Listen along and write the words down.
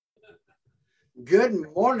Good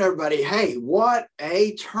morning, everybody. Hey, what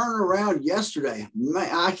a turnaround yesterday. Man,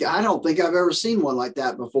 I don't think I've ever seen one like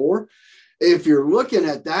that before. If you're looking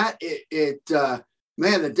at that,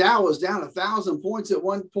 man, the Dow was down 1,000 points at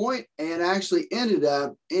one point and actually ended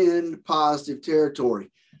up in positive territory.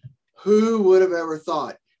 Who would have ever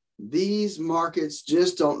thought? These markets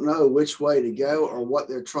just don't know which way to go or what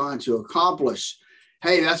they're trying to accomplish.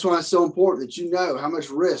 Hey, that's why it's so important that you know how much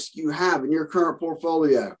risk you have in your current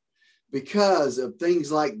portfolio because of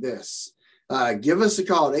things like this. Give us a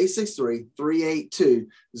call at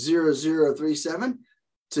 863-382-0037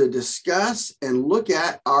 to discuss and look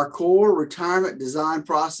at our core retirement design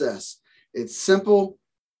process. It's simple,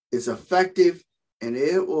 it's effective, and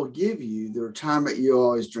it will give you the retirement you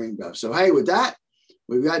always dreamed of. So, hey, with that,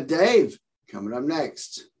 we've got Dave coming up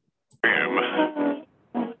next. The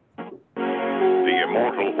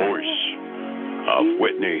immortal voice of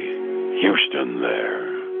Whitney Houston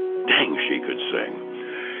there. Dang, she could sing.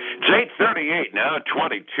 It's 8:38 now,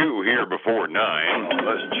 22 here before 9.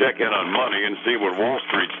 Let's check in on money and see what Wall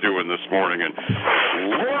Street's doing this morning. And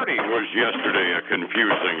Lordy, was yesterday a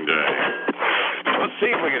confusing day. Let's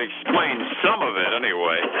see if we can explain some of it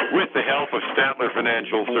anyway, with the help of Statler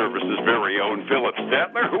Financial Services' very own Phillip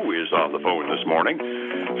Statler, who is on the phone this morning.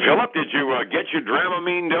 Phillip, did you get your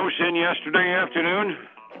Dramamine dose in yesterday afternoon?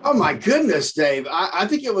 Oh, my goodness, Dave. I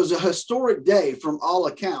think it was a historic day from all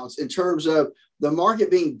accounts in terms of the market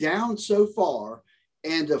being down so far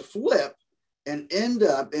and to flip and end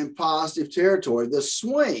up in positive territory. The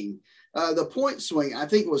swing, the point swing, I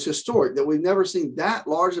think was historic, that we've never seen that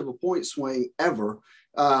large of a point swing ever,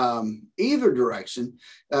 either direction,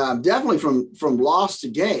 definitely from loss to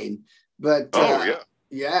gain. But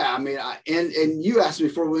yeah, I mean, and you asked me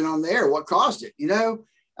before we went on the air, what caused it?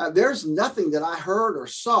 There's nothing that I heard or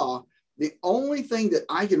saw. The only thing that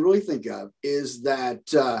I can really think of is that,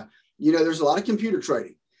 there's a lot of computer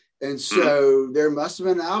trading. And so there must have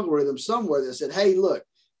been an algorithm somewhere that said, hey, look,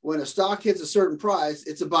 when a stock hits a certain price,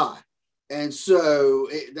 it's a buy. And so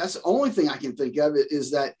that's the only thing I can think of is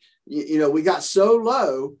that, we got so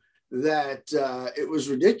low that it was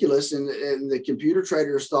ridiculous. And the computer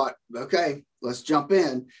traders thought, okay, let's jump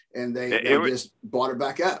in. And they just bought it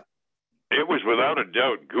back up. It was without a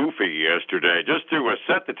doubt goofy yesterday. Just to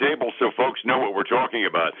set the table so folks know what we're talking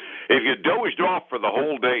about. If you dozed off for the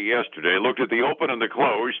whole day yesterday, looked at the open and the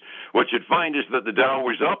close, what you'd find is that the Dow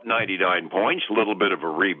was up 99 points, a little bit of a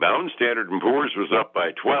rebound. Standard & Poor's was up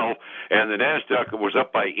by 12, and the NASDAQ was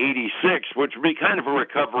up by 86, which would be kind of a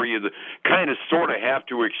recovery you kind of sort of have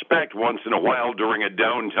to expect once in a while during a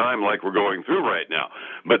down time like we're going through right now.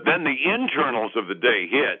 But then the internals of the day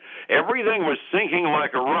hit. Everything was sinking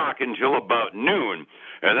like a rock until about noon.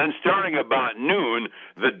 And then starting about noon,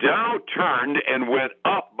 the Dow turned and went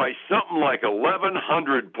up by something like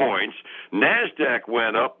 1,100 points. NASDAQ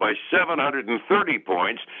went up by 730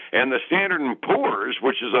 points. And the Standard & Poor's,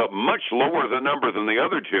 which is a much lower number than the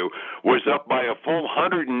other two, was up by a full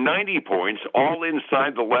 190 points, all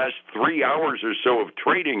inside the last 3 hours or so of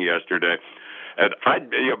trading yesterday. And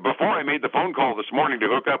before I made the phone call this morning to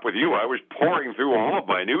hook up with you, I was pouring through all of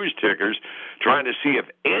my news tickers trying to see if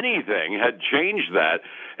anything had changed that,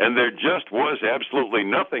 and there just was absolutely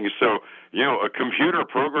nothing. So, a computer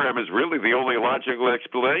program is really the only logical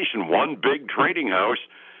explanation. One big trading house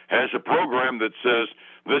has a program that says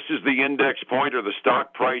this is the index point or the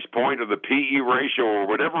stock price point or the PE ratio or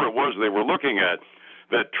whatever it was they were looking at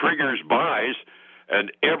that triggers buys. And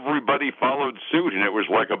everybody followed suit, and it was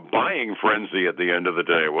like a buying frenzy at the end of the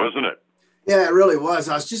day, wasn't it? Yeah, it really was.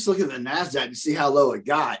 I was just looking at the NASDAQ to see how low it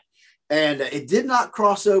got, and it did not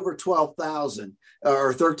cross over 12,000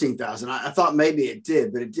 or 13,000. I thought maybe it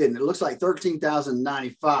did, but it didn't. It looks like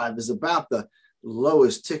 13,095 is about the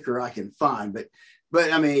lowest ticker I can find.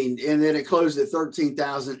 But I mean, and then it closed at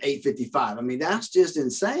 13,855. I mean, that's just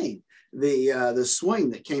insane. The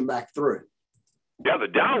swing that came back through. Yeah, the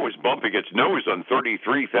Dow was bumping its nose on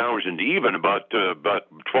 33,000 even about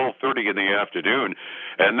 12:30 in the afternoon,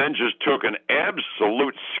 and then just took an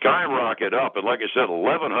absolute skyrocket up. And like I said,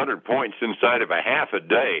 1,100 points inside of a half a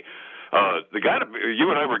day. The guy,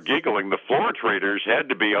 you and I were giggling. The floor traders had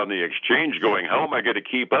to be on the exchange going, how am I going to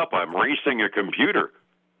keep up? I'm racing a computer.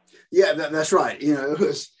 Yeah, that's right.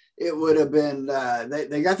 It would have been,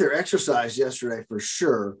 they got their exercise yesterday for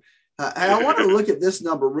sure. And I want to look at this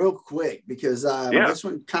number real quick because this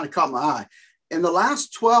one kind of caught my eye. In the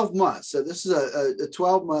last 12 months, so this is a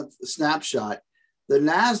 12-month snapshot, the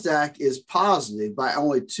NASDAQ is positive by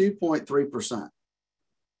only 2.3%.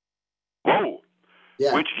 Whoa.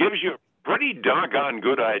 Yeah. Which gives you pretty doggone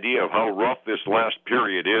good idea of how rough this last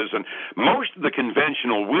period is. And most of the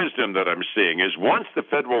conventional wisdom that I'm seeing is once the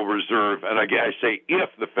Federal Reserve, and I say if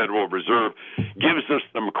the Federal Reserve gives us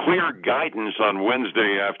some clear guidance on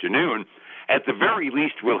Wednesday afternoon, at the very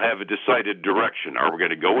least, we'll have a decided direction. Are we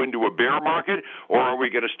going to go into a bear market, or are we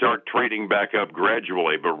going to start trading back up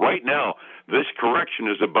gradually? But right now, this correction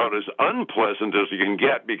is about as unpleasant as you can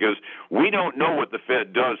get because we don't know what the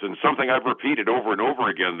Fed does. And something I've repeated over and over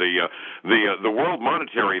again, the World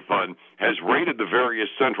Monetary Fund has rated the various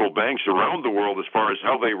central banks around the world as far as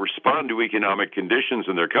how they respond to economic conditions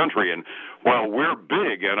in their country. And while we're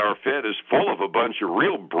big and our Fed is full of a bunch of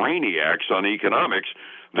real brainiacs on economics,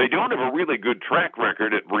 they don't have a really good track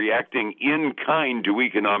record at reacting in kind to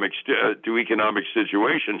economic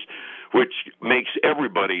situations, which makes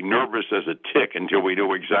everybody nervous as a tick until we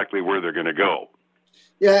know exactly where they're going to go.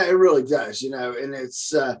 Yeah, it really does, and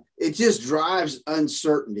it just drives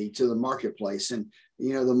uncertainty to the marketplace. And,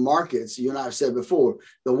 the markets, you and I have said before,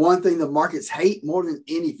 the one thing the markets hate more than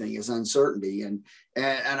anything is uncertainty. And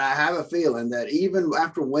I have a feeling that even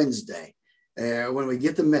after Wednesday, when we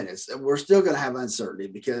get the minutes, we're still going to have uncertainty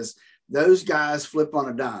because those guys flip on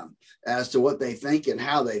a dime as to what they think and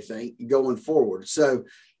how they think going forward. So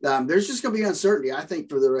there's just going to be uncertainty, I think,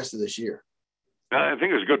 for the rest of this year. I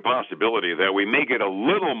think there's a good possibility that we may get a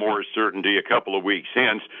little more certainty a couple of weeks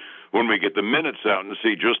hence when we get the minutes out and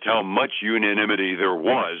see just how much unanimity there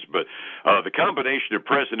was. But the combination of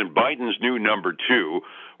President Biden's new number 2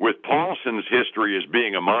 with Paulson's history as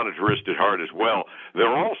being a monetarist at heart as well,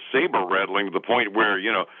 they're all saber-rattling to the point where,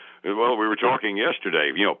 well, we were talking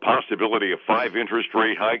yesterday, possibility of 5 interest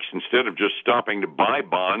rate hikes instead of just stopping to buy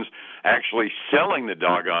bonds, actually selling the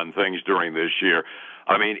doggone things during this year.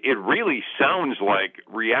 I mean, it really sounds like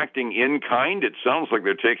reacting in kind. It sounds like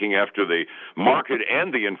they're taking after the market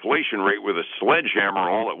and the inflation rate with a sledgehammer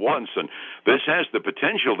all at once. And this has the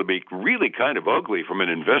potential to be really kind of ugly from an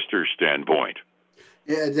investor standpoint.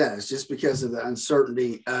 Yeah, it does, just because of the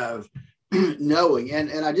uncertainty of knowing.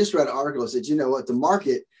 And I just read an article that said, the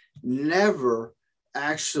market never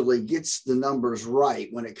actually gets the numbers right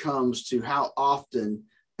when it comes to how often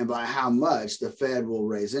and by how much the Fed will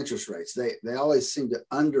raise interest rates. They always seem to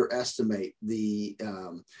underestimate the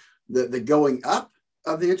going up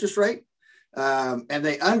of the interest rate, and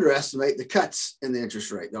they underestimate the cuts in the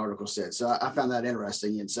interest rate, the article said. So I found that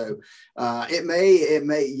interesting. And so it may,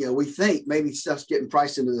 we think maybe stuff's getting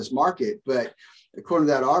priced into this market, but according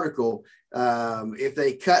to that article, if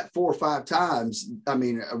they cut 4 or 5 times,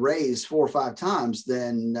 raise 4 or 5 times,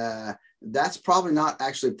 then that's probably not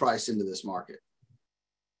actually priced into this market.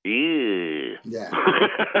 Yeah.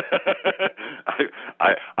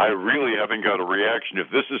 I really haven't got a reaction. If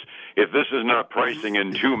this is not pricing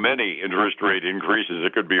in too many interest rate increases,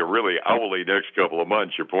 it could be a really owly next couple of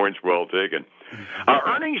months. Your point's well taken. Our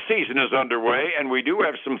earnings season is underway, and we do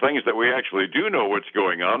have some things that we actually do know what's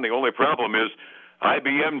going on. The only problem is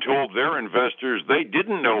IBM told their investors they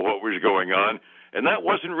didn't know what was going on, and that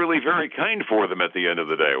wasn't really very kind for them at the end of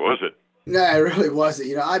the day, was it? No, it really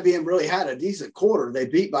wasn't. IBM really had a decent quarter. They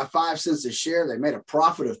beat by 5 cents a share. They made a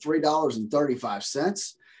profit of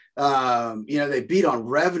 $3.35. They beat on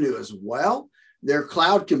revenue as well. Their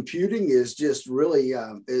cloud computing is just really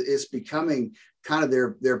it's becoming kind of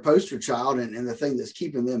their poster child and the thing that's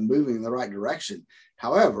keeping them moving in the right direction.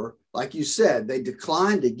 However, like you said, they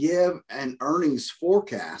declined to give an earnings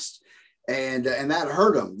forecast, and that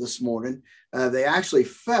hurt them this morning. They actually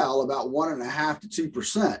fell about 1.5% to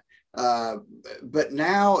 2%. But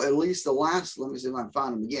now, at least the last, let me see if I can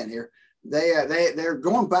find them again here. They're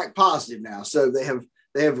going back positive now. So they have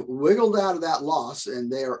wiggled out of that loss, and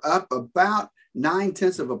they are up about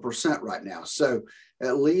 0.9% right now. So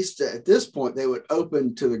at least at this point, they would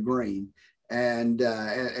open to the green and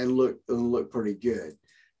look pretty good.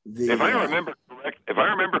 If I remember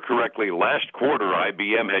correctly, last quarter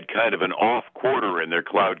IBM had kind of an off quarter in their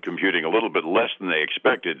cloud computing, a little bit less than they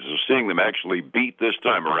expected. So seeing them actually beat this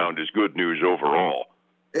time around is good news overall.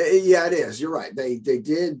 Yeah, it is. You're right. They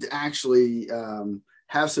did actually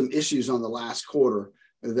have some issues on the last quarter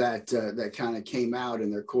that kind of came out in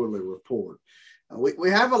their quarterly report. We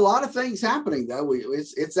have a lot of things happening though.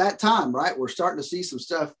 It's that time, right? We're starting to see some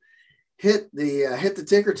stuff hit the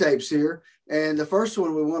ticker tapes here. And the first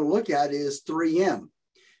one we want to look at is 3M.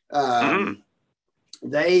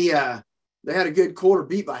 They had a good quarter,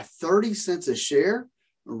 beat by 30 cents a share.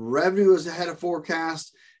 Revenue was ahead of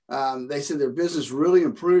forecast. They said their business really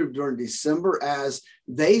improved during December as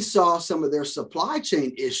they saw some of their supply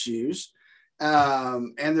chain issues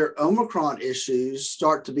and their Omicron issues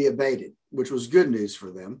start to be abated, which was good news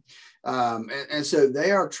for them. And so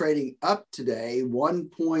they are trading up today,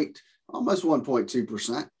 almost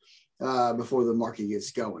 1.2% before the market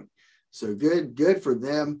gets going. So good for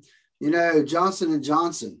them. Johnson &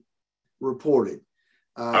 Johnson reported.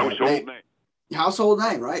 Household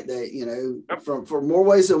name, right? They, Yep. for more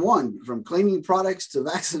ways than one, from cleaning products to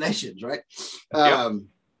vaccinations, right? Yep.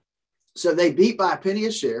 So they beat by a penny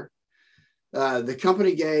a share. The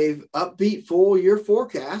company gave upbeat full year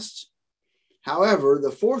forecasts. However,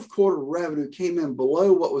 the fourth quarter revenue came in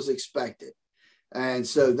below what was expected. And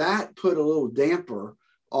so that put a little damper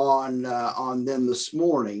on them this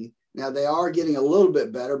morning. Now they are getting a little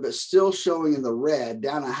bit better, but still showing in the red,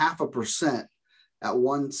 down 0.5% at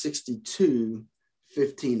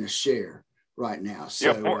 162.15 a share right now.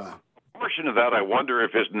 So portion of that, I wonder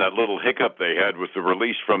if isn't that little hiccup they had with the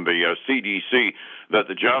release from the CDC that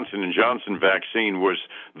the Johnson & Johnson vaccine was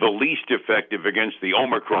the least effective against the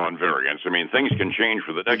Omicron variants. I mean, things can change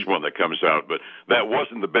for the next one that comes out, but that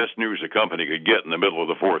wasn't the best news a company could get in the middle of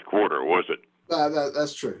the fourth quarter, was it?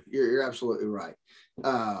 That's true. You're absolutely right.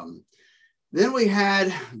 Then we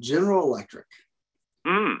had General Electric.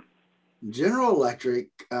 General Electric,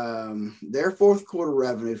 their fourth quarter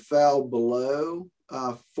revenue fell below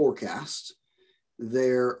forecast.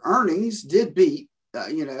 Their earnings did beat,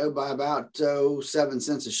 by about 7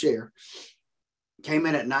 cents a share, came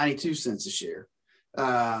in at 92 cents a share.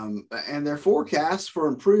 And their forecast for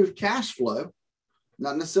improved cash flow,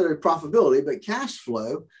 not necessarily profitability, but cash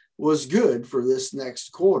flow was good for this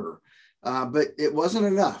next quarter. But it wasn't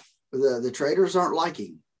enough. The traders aren't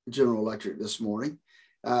liking General Electric this morning.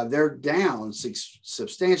 They're down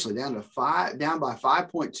substantially, down by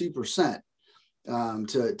 5.2%.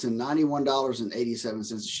 To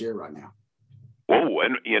 $91.87 a share right now. Whoa,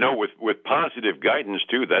 and with positive guidance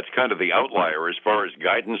too, that's kind of the outlier as far as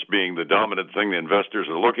guidance being the dominant thing the investors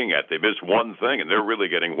are looking at. They miss one thing and they're really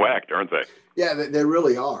getting whacked, aren't they? Yeah, they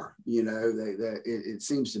really are. It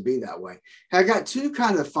seems to be that way. I got two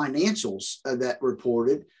kind of financials that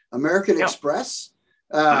reported. American Express.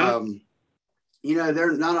 They're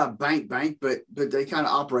not a bank, but they kind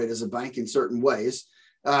of operate as a bank in certain ways.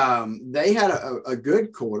 They had a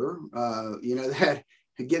good quarter. They had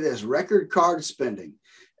to get this record card spending,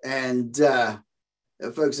 and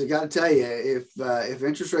folks, I got to tell you, if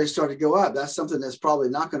interest rates start to go up, that's something that's probably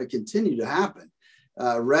not going to continue to happen.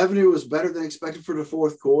 Revenue was better than expected for the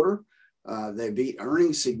fourth quarter. They beat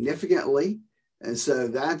earnings significantly, and so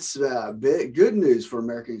that's good news for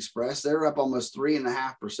American Express. They're up almost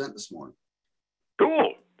 3.5% this morning.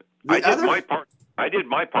 Cool. I did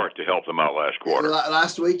my part to help them out last quarter.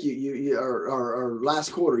 Last week, or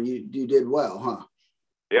last quarter, you did well, huh?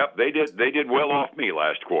 Yep, they did well off me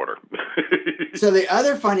last quarter. So the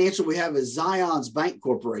other financial we have is Zions Bank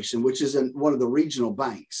Corporation, which is one of the regional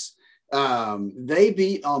banks. They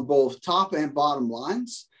beat on both top and bottom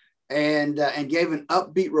lines, and gave an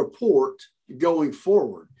upbeat report going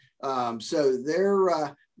forward. So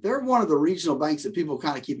they're one of the regional banks that people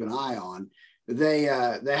kind of keep an eye on. They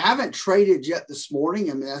haven't traded yet this morning.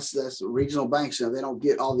 I mean, that's the regional banks. They don't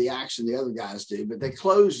get all the action the other guys do, but they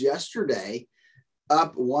closed yesterday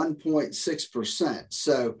up 1.6%.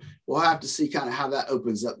 So we'll have to see kind of how that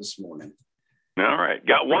opens up this morning. All right.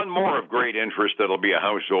 Got one more of great interest that'll be a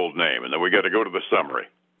household name, and then we got to go to the summary.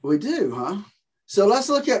 We do, huh? So let's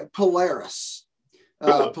look at Polaris.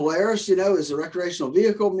 Polaris, is a recreational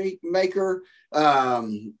vehicle maker,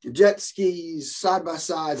 jet skis,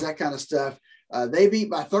 side-by-sides, that kind of stuff. They beat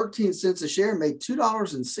by 13 cents a share, made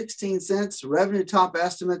 $2.16, revenue top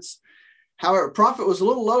estimates. However, profit was a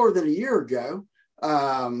little lower than a year ago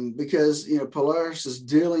because, Polaris is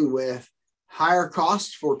dealing with higher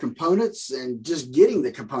costs for components, and just getting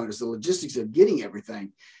the components, the logistics of getting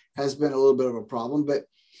everything has been a little bit of a problem. But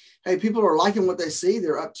hey, people are liking what they see.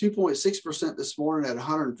 They're up 2.6% this morning at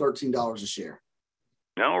 $113 a share.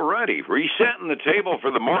 All righty. Resetting the table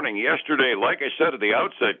for the morning. Yesterday, like I said at the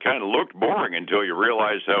outset, kind of looked boring until you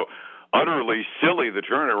realized how utterly silly the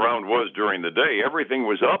turnaround was during the day. Everything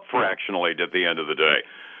was up fractionally at the end of the day.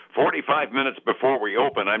 45 minutes before we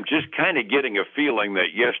open, I'm just kind of getting a feeling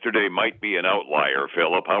that yesterday might be an outlier.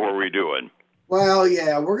 Phillip, how are we doing? Well,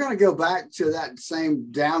 yeah, we're going to go back to that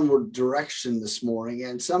same downward direction this morning,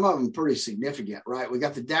 and some of them pretty significant, right? We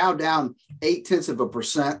got the Dow down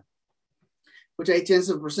 0.8%, which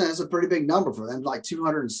 0.8% is a pretty big number for them, like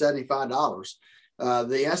 $275.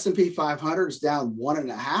 The S&P 500 is down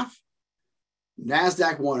 1.5%.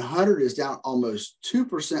 NASDAQ 100 is down almost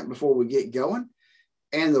 2% before we get going.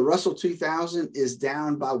 And the Russell 2000 is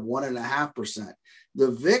down by 1.5%.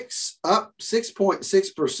 The VIX up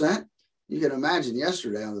 6.6%. You can imagine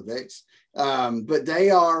yesterday on the VIX. But they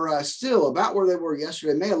are still about where they were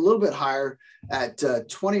yesterday, maybe a little bit higher at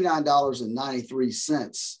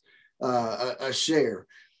 $29.93 a share.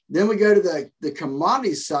 Then we go to the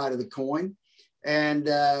commodities side of the coin, and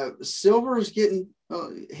silver is getting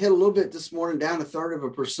hit a little bit this morning, down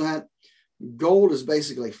 1/3%. Gold is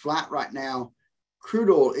basically flat right now. Crude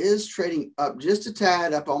oil is trading up just a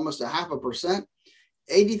tad, up almost 0.5%,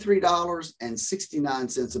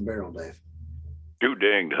 $83.69 a barrel, Dave. Too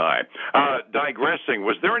danged high. Digressing,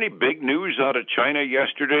 was there any big news out of China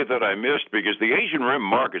yesterday that I missed? Because the Asian Rim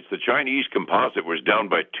markets, the Chinese composite was down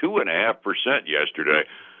by 2.5% yesterday.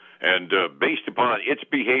 And based upon its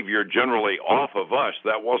behavior generally off of us,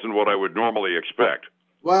 that wasn't what I would normally expect.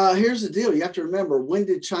 Well, here's the deal. You have to remember, when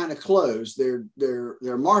did China close their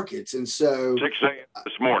markets? And so 6 a.m.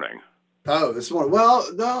 this morning. Oh, this morning. Well,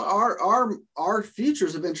 our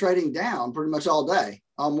futures have been trading down pretty much all day,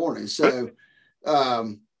 all morning. So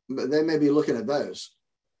they may be looking at those.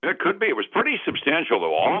 It could be. It was pretty substantial,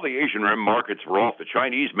 though. All the Asian Rim markets were off. The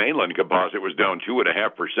Chinese mainland composite was down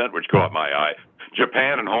 2.5%, which caught my eye.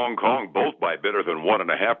 Japan and Hong Kong both by better than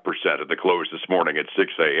 1.5% at the close this morning at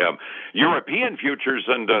 6 a.m. European futures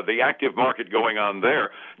and the active market going on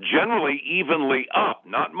there generally evenly up,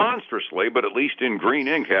 not monstrously, but at least in green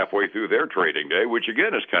ink halfway through their trading day, which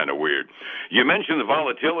again is kind of weird. You mentioned the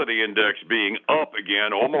volatility index being up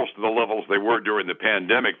again, almost to the levels they were during the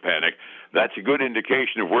pandemic panic. That's a good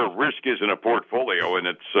indication of where risk is in a portfolio, and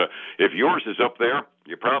it's if yours is up there,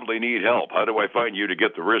 you probably need help. How do I find you to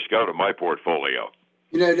get the risk out of my portfolio?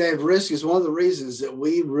 You know, Dave, risk is one of the reasons that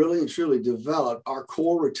we really and truly developed our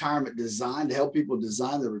core retirement design to help people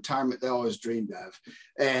design the retirement they always dreamed of.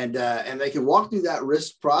 And they can walk through that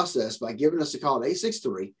risk process by giving us a call at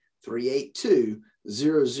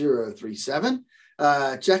 863-382-0037.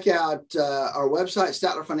 Check out our website,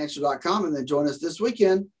 statlerfinancial.com, and then join us this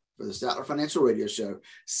weekend for the Statler Financial Radio Show,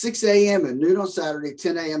 6 a.m. and noon on Saturday,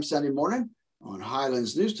 10 a.m. Sunday morning on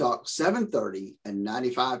Highlands News Talk, 730 and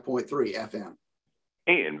 95.3 FM.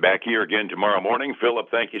 And back here again tomorrow morning.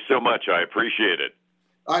 Phillip, thank you so much. I appreciate it.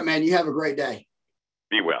 All right, man. You have a great day.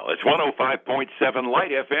 Be well. It's 105.7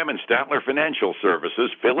 Light FM and Statler Financial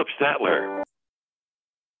Services. Phillip Statler.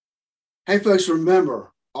 Hey, folks,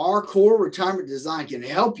 remember, our core retirement design can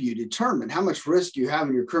help you determine how much risk you have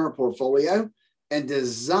in your current portfolio and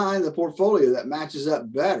design the portfolio that matches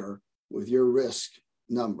up better with your risk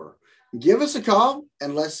number. Give us a call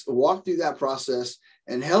and let's walk through that process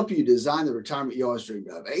and help you design the retirement you always dreamed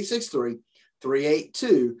of.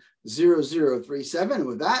 863-382-0037. And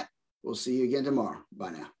with that, we'll see you again tomorrow. Bye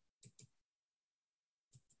now.